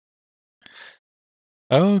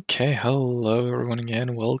Okay, hello everyone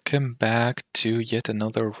again. Welcome back to yet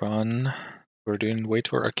another run. We're doing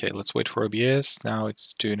okay, let's wait for OBS. Now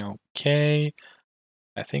it's doing okay.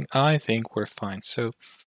 I think we're fine. So,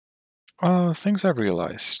 things I've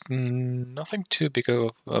realized. Nothing too big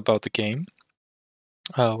about the game.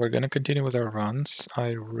 We're gonna continue with our runs. I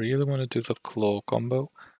really want to do the claw combo.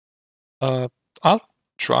 Uh, I'll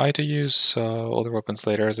try to use other weapons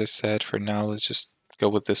later, as I said. For now, let's just go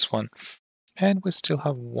with this one. And we still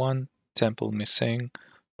have one temple missing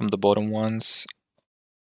from the bottom ones.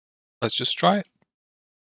 Let's just try it.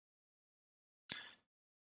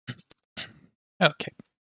 Okay,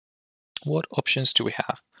 what options do we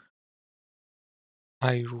have?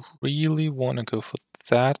 I really want to go for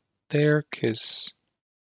that there, because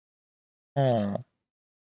oh,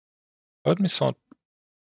 I would miss out.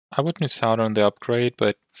 I would miss out on the upgrade,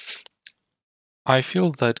 but I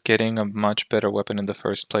feel that getting a much better weapon in the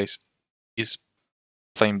first place is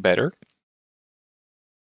playing better.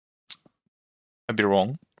 I'd be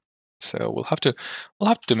wrong, so we'll have to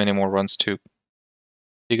do many more runs to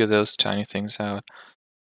figure those tiny things out.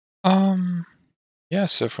 Um, yeah.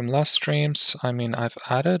 So from last streams, I mean, I've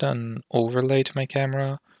added an overlay to my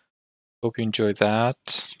camera. Hope you enjoy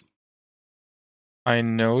that. I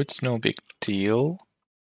know it's no big deal,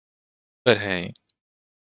 but hey,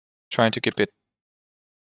 trying to keep it,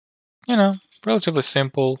 relatively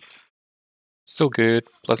simple, still good,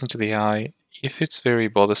 pleasant to the eye. If it's very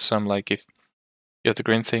bothersome, like if the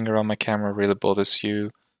green thing around my camera really bothers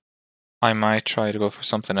you, I might try to go for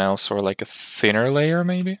something else or like a thinner layer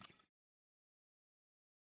maybe.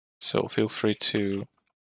 So feel free to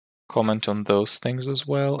comment on those things as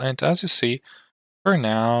well. And as you see, for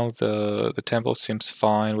now, the temple seems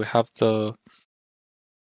fine. We have the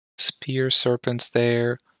spear serpents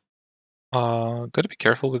there. Gotta be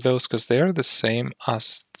careful with those because they are the same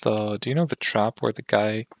as do you know the trap where the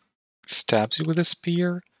guy stabs you with a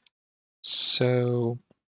spear? So,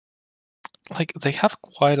 like, they have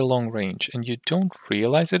quite a long range and you don't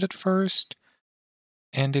realize it at first.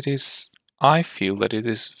 And I feel that it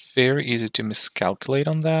is very easy to miscalculate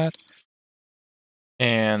on that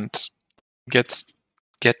and gets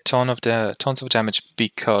get tons of damage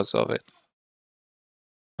because of it.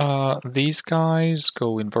 These guys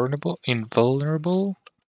go invulnerable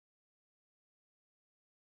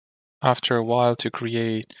after a while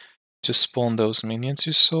to spawn those minions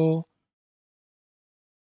you saw.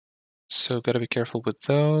 So gotta be careful with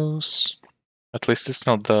those. At least it's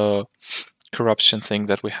not the corruption thing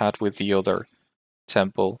that we had with the other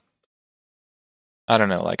temple. I don't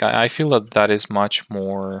know, like I feel that that is much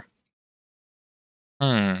more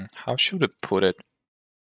how should I put it?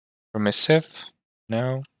 Permissive?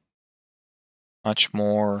 No. Much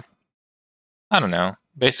more, I don't know.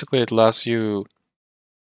 Basically it allows you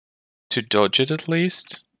to dodge it at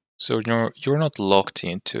least. So you're not locked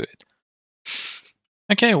into it.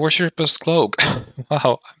 Okay, Worshipper's Cloak.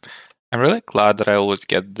 Wow. I'm really glad that I always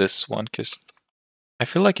get this one, because I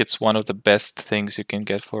feel like it's one of the best things you can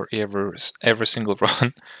get for every single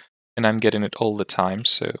run, and I'm getting it all the time,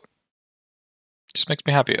 so just makes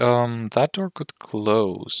me happy. That door could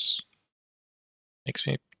close. Makes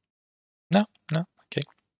me no, no, okay.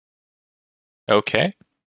 Okay.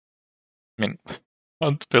 I mean, I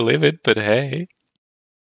don't believe it, but hey.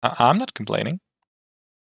 I'm not complaining.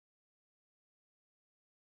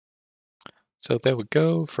 So there we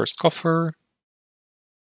go. First coffer.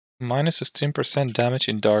 Minus 15% damage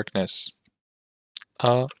in darkness.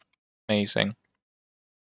 Amazing.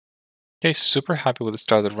 Okay, super happy with the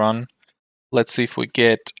start of the run. Let's see if we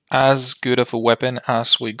get as good of a weapon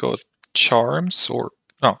as we got charms or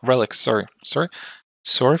no relics.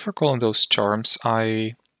 Sorry for calling those charms.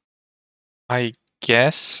 I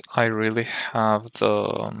guess I really have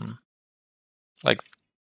like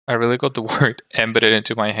I really got the word embedded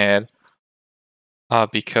into my head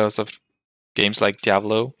because of games like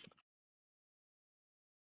Diablo.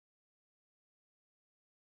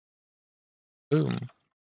 Boom.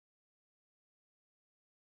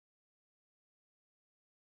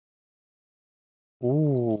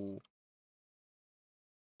 Ooh.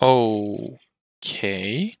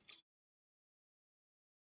 Okay.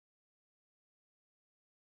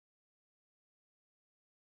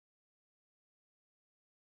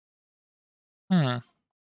 Hmm.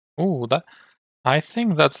 Ooh, that I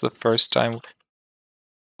think that's the first time.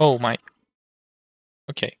 Oh my.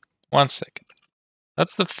 Okay. 1 second.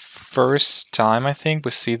 That's the first time I think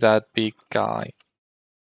we see that big guy.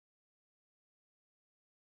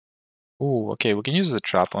 Ooh, okay, we can use the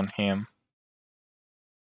trap on him.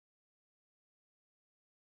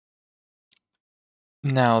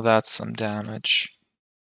 Now that's some damage.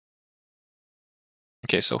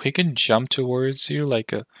 Okay, so he can jump towards you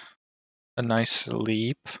like a nice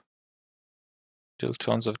leap. Deal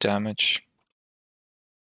tons of damage.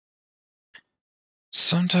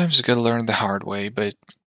 Sometimes you gotta learn the hard way, but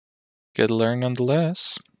gotta learn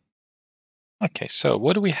nonetheless. Okay, so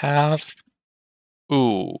what do we have?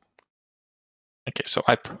 Ooh. Okay, so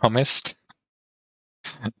I promised.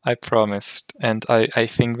 I promised. And I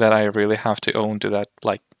think that I really have to own to that.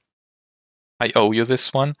 Like, I owe you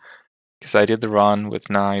this one. Because I did the run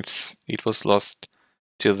with knives. It was lost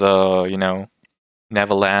to the,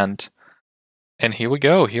 Neverland. And here we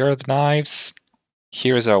go. Here are the knives.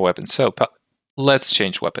 Here's our weapon. So, let's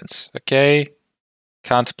change weapons, okay?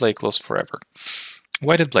 Can't play close forever.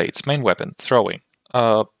 Weighted blades, main weapon, throwing.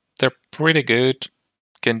 They're pretty good.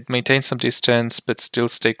 Can maintain some distance, but still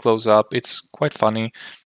stay close up. It's quite funny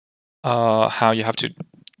how you have to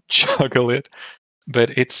juggle it.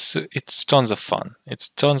 But it's tons of fun. It's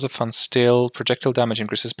tons of fun still. Projectile damage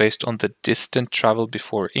increases based on the distance traveled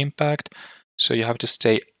before impact. So you have to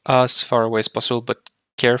stay as far away as possible, but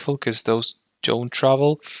careful because those don't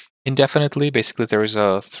travel indefinitely. Basically, there is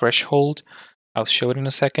a threshold. I'll show it in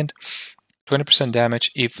a second. 20%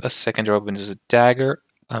 damage if a secondary weapon is a dagger.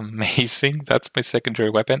 Amazing. That's my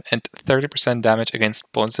secondary weapon. And 30% damage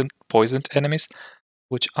against poisoned enemies,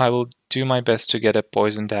 which I will do my best to get a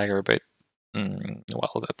poison dagger, but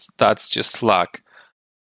well, that's just luck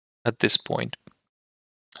at this point.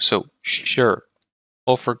 So sure,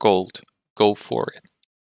 offer gold, go for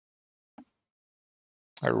it.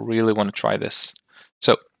 I really want to try this.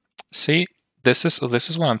 So see, this is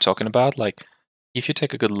what I'm talking about. Like, if you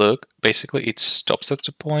take a good look, basically it stops at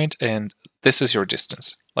the point, and this is your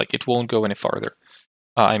distance. Like, it won't go any farther.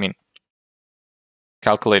 I mean,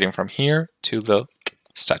 calculating from here to the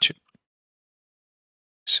statue.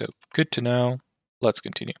 So good to know. Let's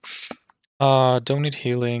continue. Don't need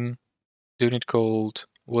healing. Do need gold.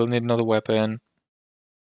 We'll need another weapon.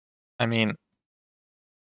 I mean,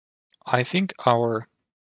 I think our...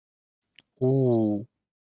 Ooh.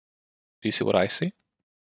 Do you see what I see?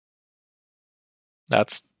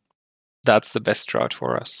 That's the best route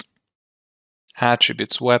for us.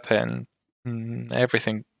 Attributes, weapon,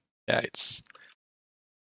 everything. Yeah, it's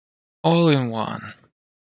all in one.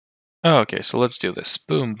 Okay, so let's do this.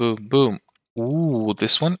 Boom, boom, boom. Ooh,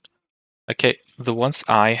 this one? Okay, the ones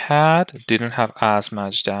I had didn't have as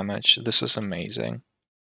much damage. This is amazing.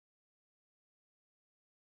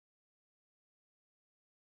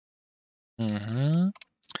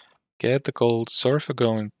 Get the gold. Sorry for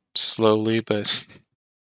going slowly, but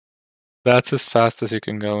that's as fast as you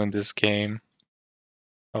can go in this game.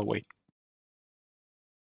 Oh, wait.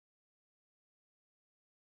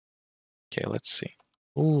 Okay, let's see.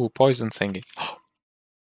 Ooh, poison thingy.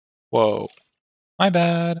 Whoa. My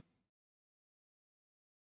bad.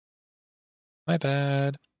 My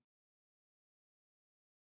bad.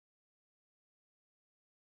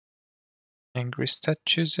 Angry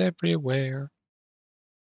statues everywhere.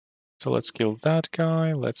 So let's kill that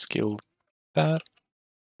guy. Let's kill that.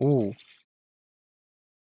 Ooh.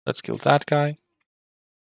 Let's kill that guy.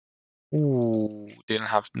 Ooh, didn't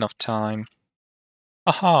have enough time.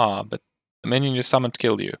 Aha, but the minion you summoned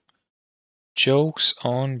killed you. Joke's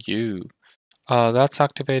on you. That's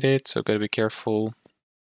activated, so gotta be careful.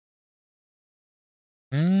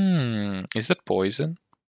 Is that poison?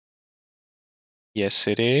 Yes,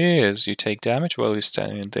 it is. You take damage while you're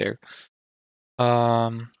standing there.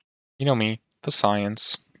 You know me, for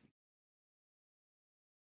science.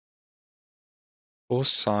 For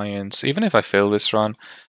science. Even if I fail this run,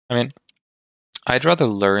 I mean, I'd rather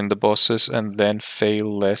learn the bosses and then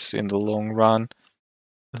fail less in the long run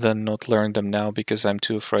than not learn them now because I'm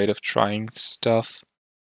too afraid of trying stuff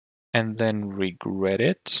and then regret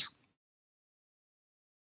it.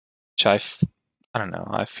 Which I don't know,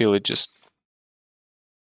 I feel it just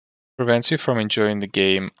prevents you from enjoying the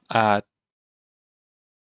game at,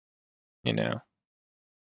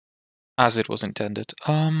 as it was intended.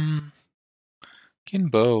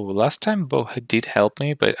 Bow. Last time bow did help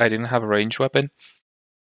me, but I didn't have a ranged weapon.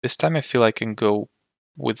 This time I feel I can go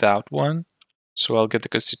without one, so I'll get the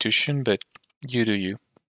Constitution, but you do you.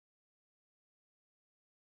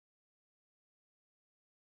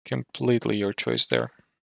 Completely your choice there.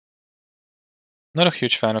 Not a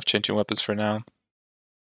huge fan of changing weapons for now.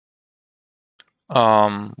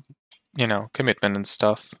 Commitment and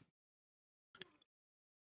stuff.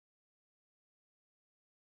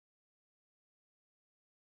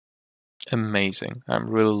 Amazing. I'm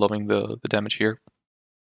really loving the damage here.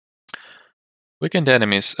 Weakened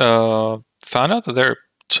enemies. Found out that there are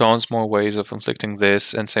tons more ways of inflicting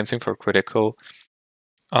this, and same thing for critical.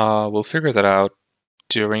 We'll figure that out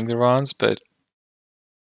during the runs, but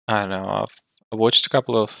I don't know, I've watched a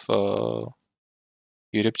couple of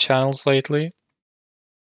YouTube channels lately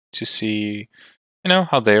to see,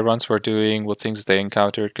 how their runs were doing, what things they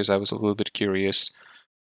encountered, because I was a little bit curious,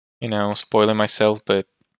 spoiling myself, but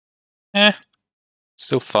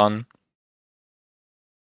still fun.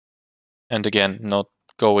 And again, not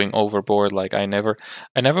going overboard. Like I never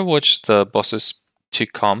watched the bosses to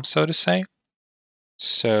come, so to say.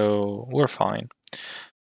 So we're fine.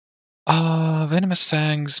 Venomous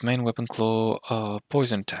Fangs, main weapon claw,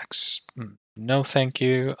 poison attacks. No thank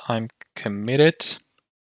you. I'm committed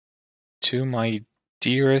to my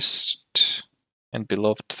dearest and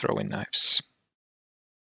beloved throwing knives.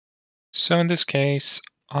 So in this case,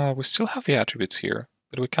 we still have the attributes here,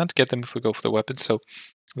 but we can't get them if we go for the weapon, so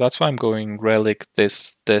that's why I'm going relic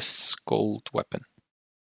this gold weapon.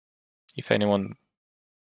 If anyone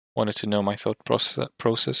wanted to know my thought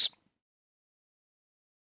process.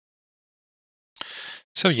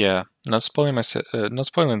 So yeah, not spoiling not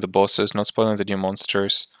spoiling the bosses, not spoiling the new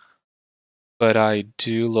monsters, but I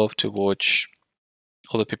do love to watch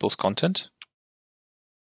other people's content.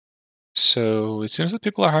 So it seems that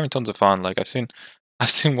people are having tons of fun. Like I've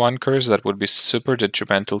seen one curse that would be super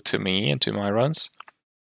detrimental to me and to my runs,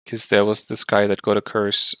 because there was this guy that got a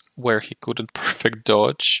curse where he couldn't perfect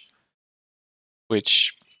dodge,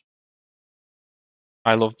 which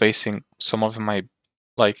I love basing some of my,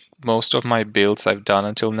 like most of my builds I've done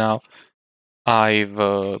until now, I've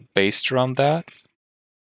based around that.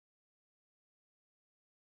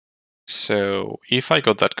 So if I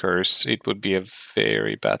got that curse, it would be a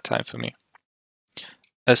very bad time for me.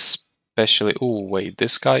 Especially, oh wait,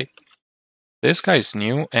 this guy is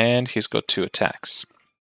new and he's got 2 attacks.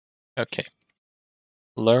 Okay,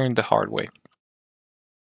 learn the hard way,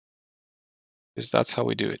 because that's how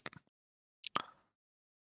we do it.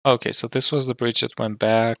 Okay, so this was the bridge that went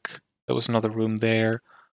back. There was another room there.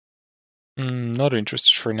 Not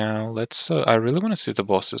interested for now. Let's. I really want to see the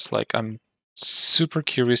bosses. Like, I'm super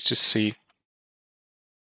curious to see.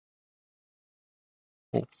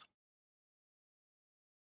 Oh.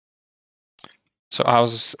 So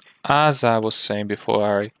as I was saying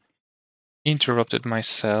before, I interrupted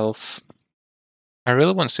myself. I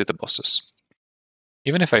really want to see the bosses.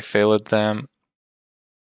 Even if I fail at them,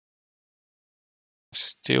 I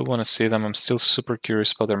still want to see them. I'm still super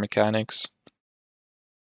curious about their mechanics.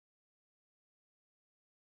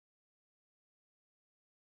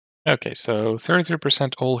 Okay, so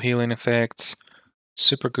 33% all healing effects,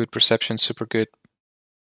 super good perception, super good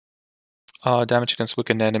damage against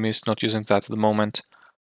weakened enemies, not using that at the moment.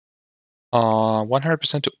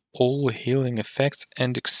 100% to all healing effects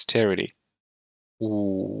and dexterity.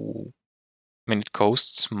 Ooh. I mean, it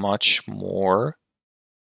costs much more,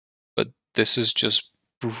 but this is just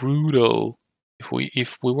brutal.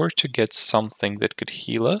 If we were to get something that could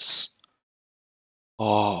heal us,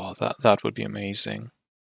 oh, that would be amazing.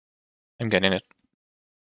 I'm getting it.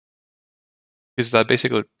 Is that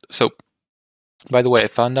basically so? By the way, I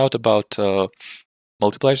found out about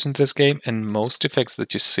multipliers in this game, and most effects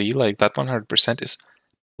that you see, like that 100%, is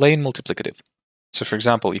plain multiplicative. So, for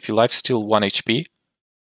example, if you lifesteal 1 HP,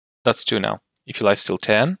 that's 2 now. If you lifesteal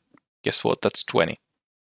 10, guess what? That's 20.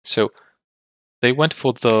 So they went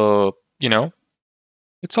for the,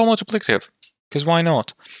 it's all multiplicative, because why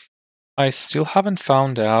not? I still haven't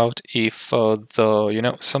found out if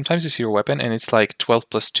sometimes you see your weapon and it's like 12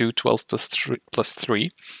 plus 2, 12 plus 3,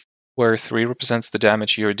 where 3 represents the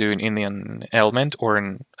damage you're doing in an element or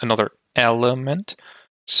in another element.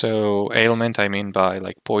 So ailment, I mean by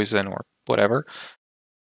like poison or whatever.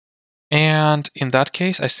 And in that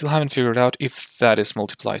case, I still haven't figured out if that is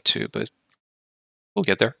multiplied too, but we'll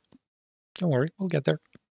get there. Don't worry, we'll get there.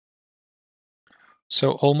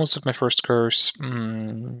 So almost at my first curse.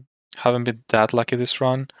 Haven't been that lucky this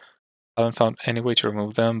run. Haven't found any way to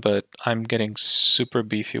remove them, but I'm getting super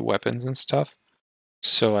beefy weapons and stuff.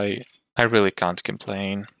 So I really can't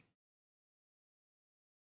complain.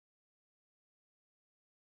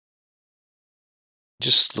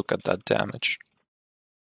 Just look at that damage.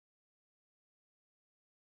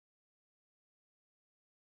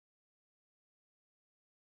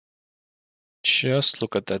 Just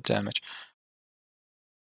look at that damage.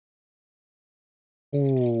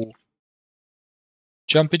 Ooh.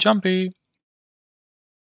 Jumpy, jumpy.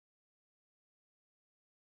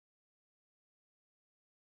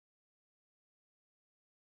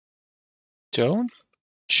 Don't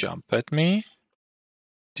jump at me.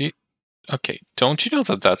 Okay, don't you know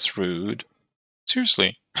that that's rude?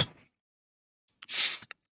 Seriously.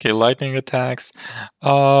 Okay, lightning attacks.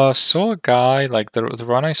 Saw a guy, like the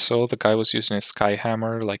run I saw, the guy was using a sky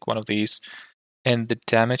hammer, like one of these. and the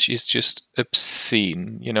damage is just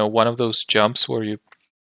obscene. You know, one of those jumps where you...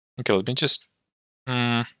 Okay, let me just...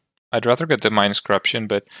 I'd rather get the minus corruption,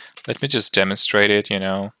 but let me just demonstrate it, you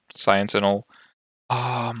know, science and all.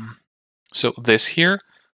 So this here,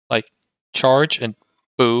 like, charge and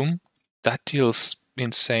boom, that deals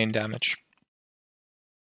insane damage.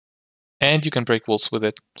 And you can break walls with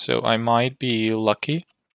it, so I might be lucky.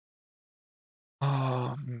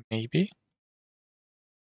 Maybe?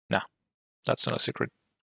 No, that's not a secret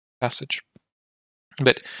passage.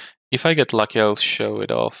 But if I get lucky, I'll show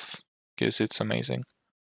it off, because it's amazing.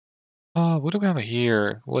 What do we have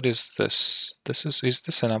here? What is this? Is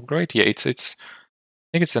this an upgrade? Yeah, I think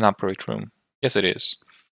it's an upgrade room. Yes, it is.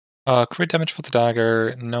 Crit damage for the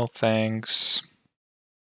dagger, no thanks.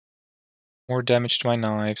 More damage to my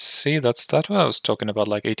knives. See, that's what I was talking about,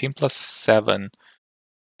 like 18 plus 7.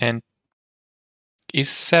 And is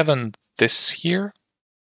 7 this here?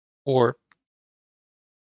 Or,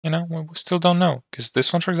 you know, we still don't know. Because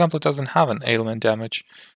this one, for example, doesn't have an ailment damage.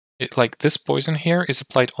 Like, this poison here is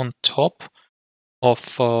applied on top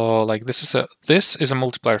of, like, this is a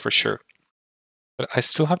multiplier for sure. But I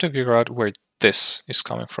still have to figure out where this is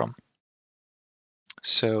coming from.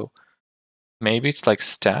 So, maybe it's like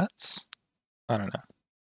stats? I don't know.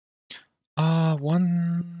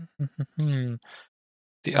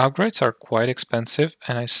 The upgrades are quite expensive,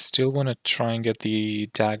 and I still want to try and get the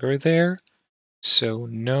dagger there. So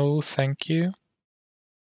no, thank you,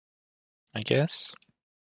 I guess.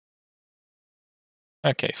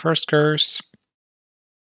 Okay, first curse.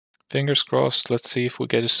 Fingers crossed. Let's see if we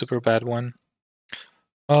get a super bad one.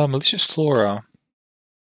 Malicious Flora.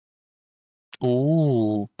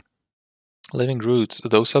 Ooh. Living Roots.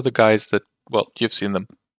 Those are the guys that, well, you've seen them.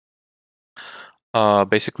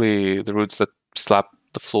 Basically the roots that slap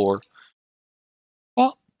the floor.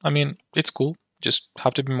 Well, I mean, it's cool. Just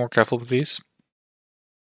have to be more careful with these.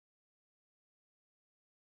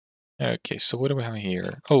 Okay, so what do we have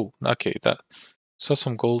here? Oh, okay, that saw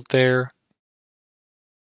some gold there.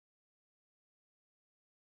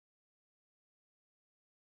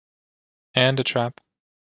 And a trap.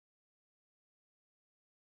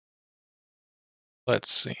 Let's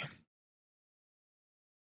see.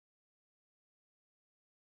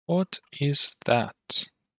 What is that?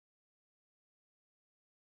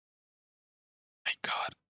 My god.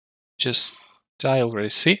 Just die already.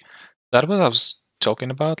 See? That's what I was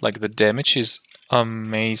talking about. Like, the damage is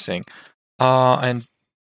amazing. And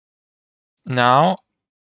now...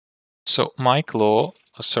 So, my claw...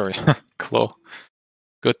 Oh, sorry. Claw.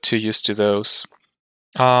 Got too used to those.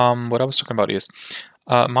 What I was talking about is...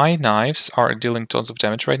 my knives are dealing tons of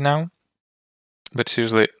damage right now. But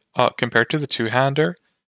seriously, compared to the two-hander,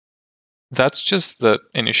 that's just the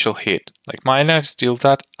initial hit. Like, my knives deal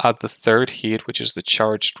that at the third hit, which is the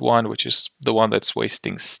charged one, which is the one that's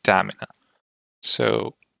wasting stamina.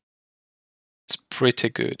 So it's pretty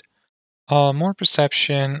good. More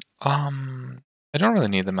perception. I don't really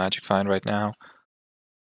need the magic find right now.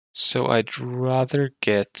 So I'd rather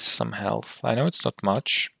get some health. I know it's not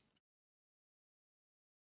much,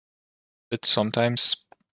 but sometimes,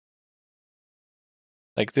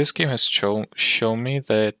 like, this game has shown me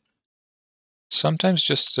that sometimes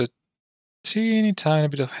just a teeny tiny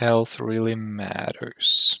bit of health really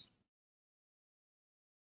matters.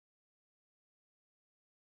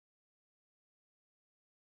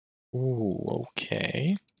 Ooh,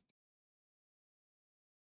 okay.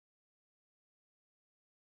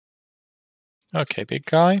 Okay, big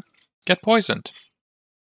guy, get poisoned.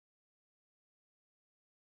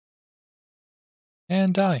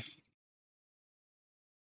 And die.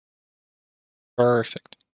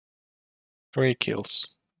 Perfect. 3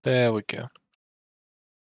 kills. There we go.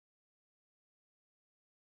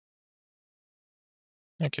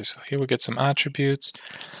 Okay, so here we get some attributes.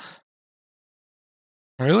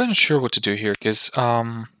 I'm really not sure what to do here, because,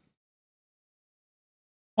 well,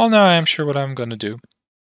 now I am sure what I'm gonna do.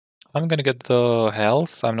 I'm gonna get the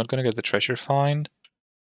health, I'm not gonna get the treasure find,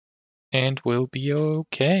 and we'll be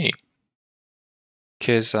okay.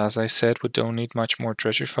 Because, as I said, we don't need much more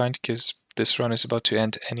treasure find, because this run is about to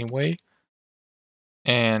end anyway.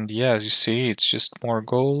 And yeah, as you see, it's just more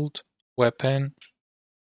gold, weapon,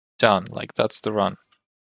 done. Like, that's the run.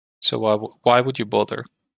 So why would you bother?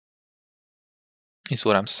 Is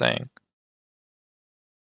what I'm saying.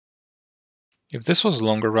 If this was a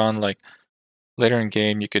longer run, like later in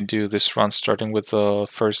game, you can do this run starting with the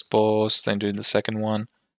first boss, then doing the second one.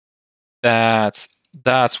 That's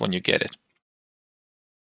when you get it.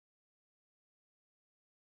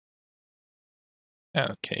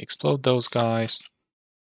 Okay, explode those guys.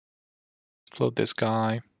 Explode this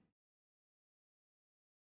guy.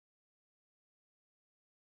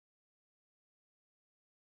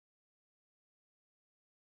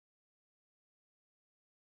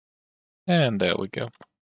 And there we go.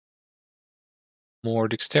 More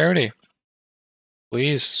dexterity.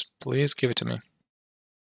 Please, please give it to me.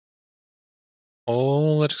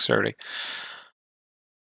 All the dexterity.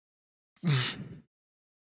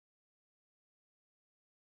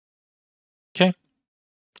 Okay,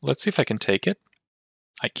 let's see if I can take it.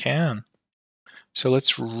 I can. So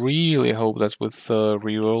let's really hope that with the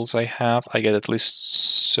rerolls I have, I get at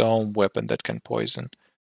least some weapon that can poison.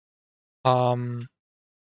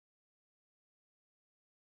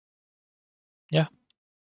 Yeah.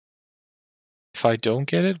 If I don't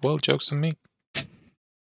get it, well, joke's on me.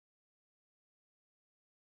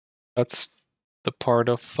 That's the part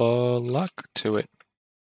of luck to it.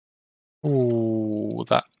 Ooh,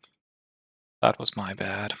 that was my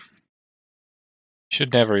bad.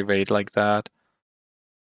 Should never evade like that.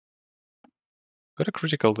 Got a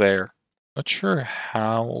critical there. Not sure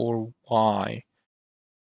how or why.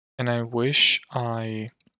 And I wish I...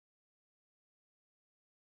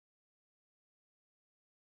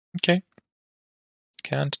 Okay.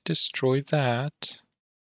 Can't destroy that.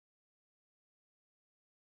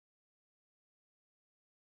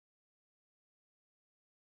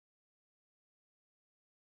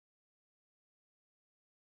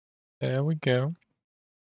 There we go.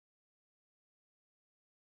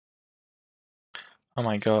 Oh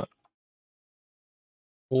my god.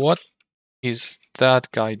 What is that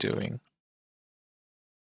guy doing?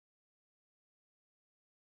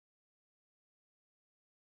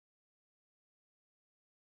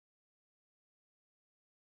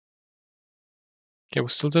 Okay, we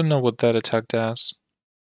still don't know what that attack does.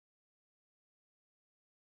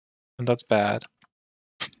 And that's bad.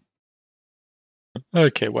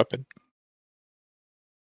 Okay, weapon.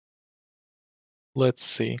 Let's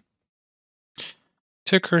see.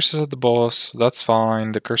 2 curses at the boss, that's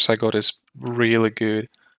fine. The curse I got is really good.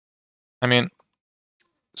 I mean,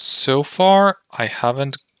 so far I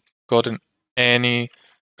haven't gotten any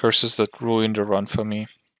curses that ruined the run for me.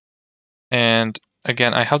 And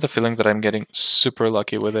again, I have the feeling that I'm getting super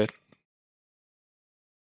lucky with it.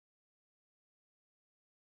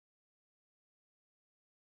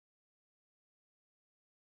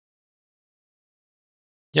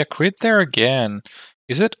 Yeah, crit there again.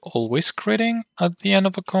 Is it always critting at the end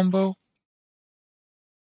of a combo?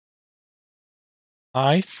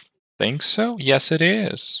 I think so. Yes, it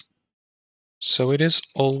is. So it is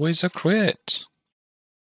always a crit.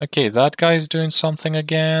 Okay, that guy is doing something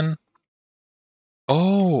again.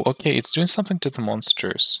 Oh, okay, it's doing something to the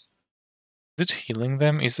monsters. Is it healing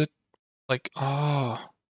them? Is it like, oh,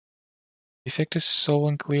 the effect is so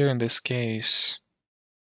unclear in this case.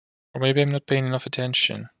 Or maybe I'm not paying enough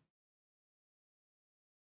attention.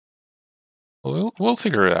 We'll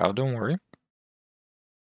figure it out, don't worry.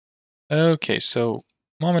 Okay, so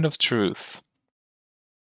moment of truth.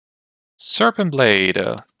 Serpent Blade,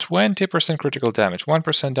 20% critical damage,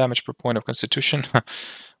 1% damage per point of constitution.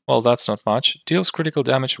 Well, that's not much. Deals critical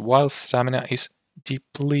damage while stamina is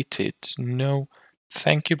depleted. No,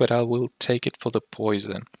 thank you, but I will take it for the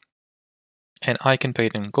poison. And I can pay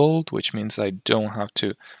it in gold, which means I don't have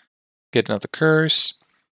to get another curse.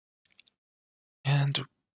 And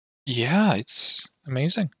yeah, it's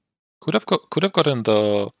amazing. Could have gotten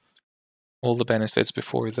all the benefits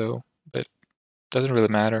before though, but doesn't really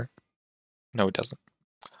matter. No, it doesn't.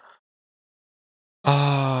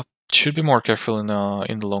 Should be more careful in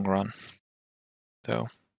the long run, though.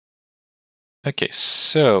 Okay,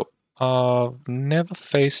 so never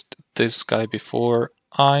faced this guy before.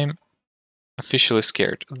 I'm officially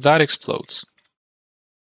scared. That explodes.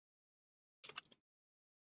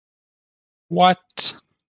 What?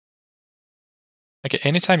 Okay,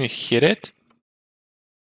 anytime you hit it.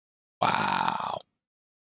 Wow.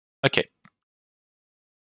 Okay.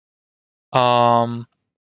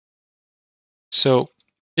 So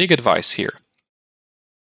big advice here.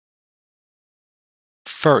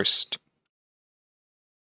 First,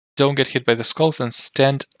 don't get hit by the skulls and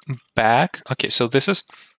stand back. Okay, so this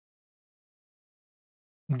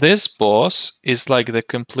boss is like the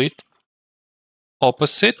complete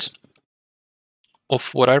opposite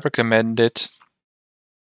of what I recommended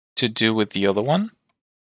to do with the other one.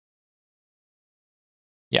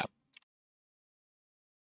 Yeah.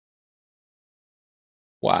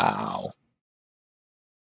 Wow.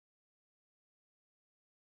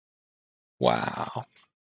 Wow.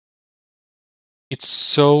 It's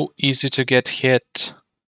so easy to get hit.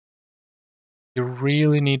 You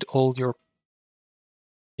really need all your...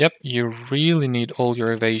 Yep, you really need all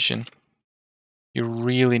your evasion. You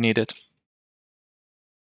really need it.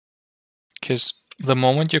 Because the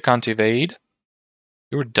moment you can't evade,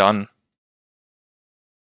 you're done.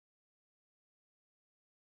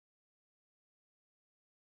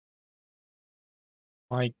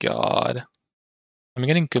 My god. I'm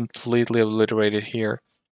getting completely obliterated here.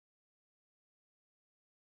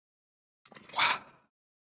 Wow.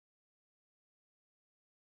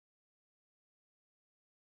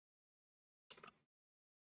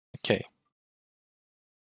 Okay.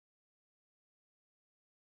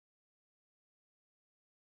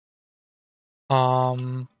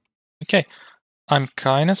 Okay. I'm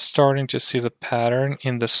kind of starting to see the pattern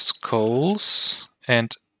in the skulls,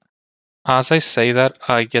 and as I say that,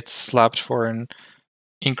 I get slapped for an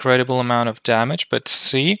incredible amount of damage, but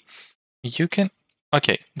see, you can...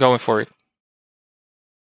 Okay, going for it.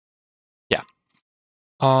 Yeah.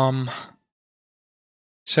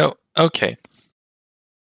 So, okay.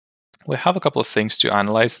 We have a couple of things to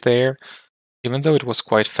analyze there. Even though it was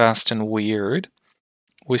quite fast and weird,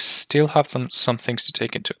 we still have some things to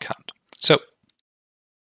take into account. So,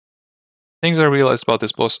 things I realized about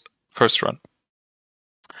this boss first run.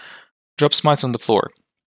 Drop smites on the floor.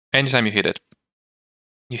 Anytime you hit it.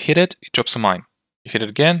 You hit it, it drops a mine. You hit it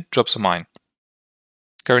again, drops a mine.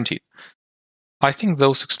 Guaranteed. I think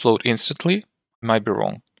those explode instantly. I might be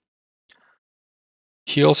wrong.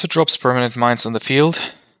 He also drops permanent mines on the field.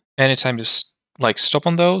 Anytime you stop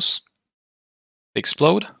on those, they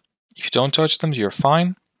explode. If you don't touch them, you're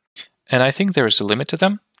fine. And I think there is a limit to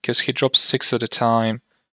them, because he drops 6 at a time.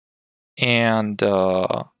 And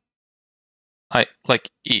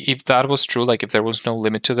if that was true, like if there was no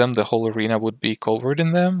limit to them, the whole arena would be covered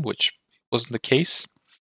in them, which wasn't the case.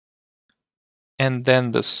 And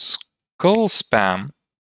then the skull spam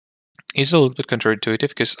is a little bit counterintuitive,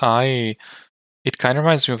 because it kind of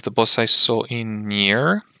reminds me of the boss I saw in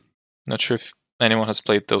Nier. Not sure if anyone has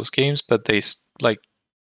played those games, but they like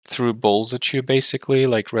threw balls at you, basically,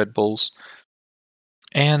 like red balls.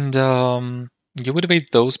 And you would evade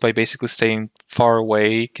those by basically staying far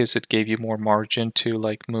away, because it gave you more margin to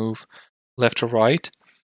like move left or right.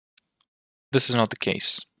 This is not the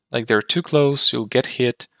case. Like, they're too close, you'll get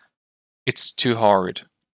hit. It's too hard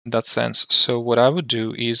in that sense. So what I would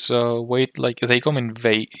do is wait, like they come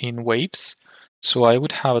in waves. So I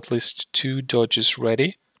would have at least 2 dodges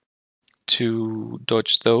ready to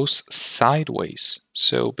dodge those sideways.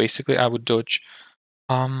 So basically I would dodge,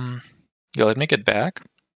 yeah, let me get back.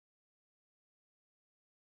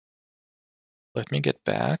 Let me get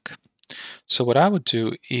back. So what I would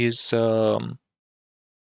do is, oh,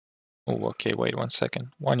 okay, wait 1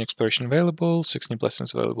 second. 1 new exploration available, 6 new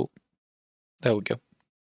blessings available. There we go.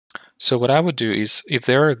 So what I would do is, if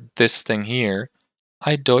they're this thing here,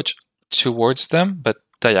 I dodge towards them, but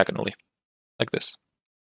diagonally, like this.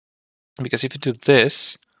 Because if you do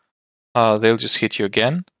this, they'll just hit you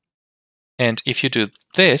again. And if you do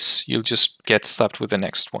this, you'll just get slapped with the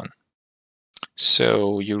next one.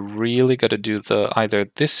 So you really got to do either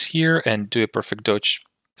this here and do a perfect dodge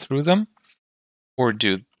through them, or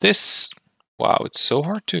do this. Wow, it's so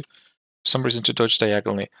hard for some reason to dodge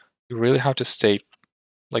diagonally. You really have to stay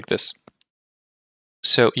like this.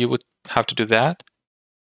 So you would have to do that,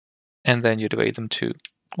 and then you'd evade them too.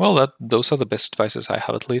 Well, those are the best advices I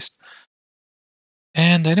have, at least.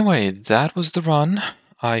 And anyway, that was the run.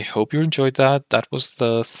 I hope you enjoyed that. That was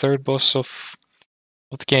the 3rd boss of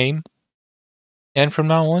the game. And from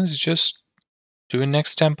now on, it's just doing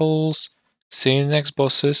next temples, seeing the next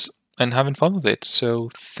bosses, and having fun with it. So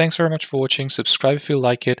thanks very much for watching. Subscribe if you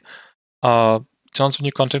like it. Tons of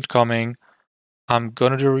new content coming. I'm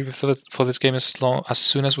gonna do a review for this game as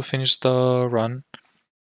soon as we finish the run.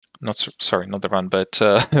 Sorry, not the run, but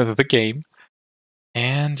the game.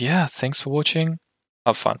 And yeah, thanks for watching.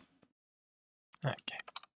 Have fun. Okay.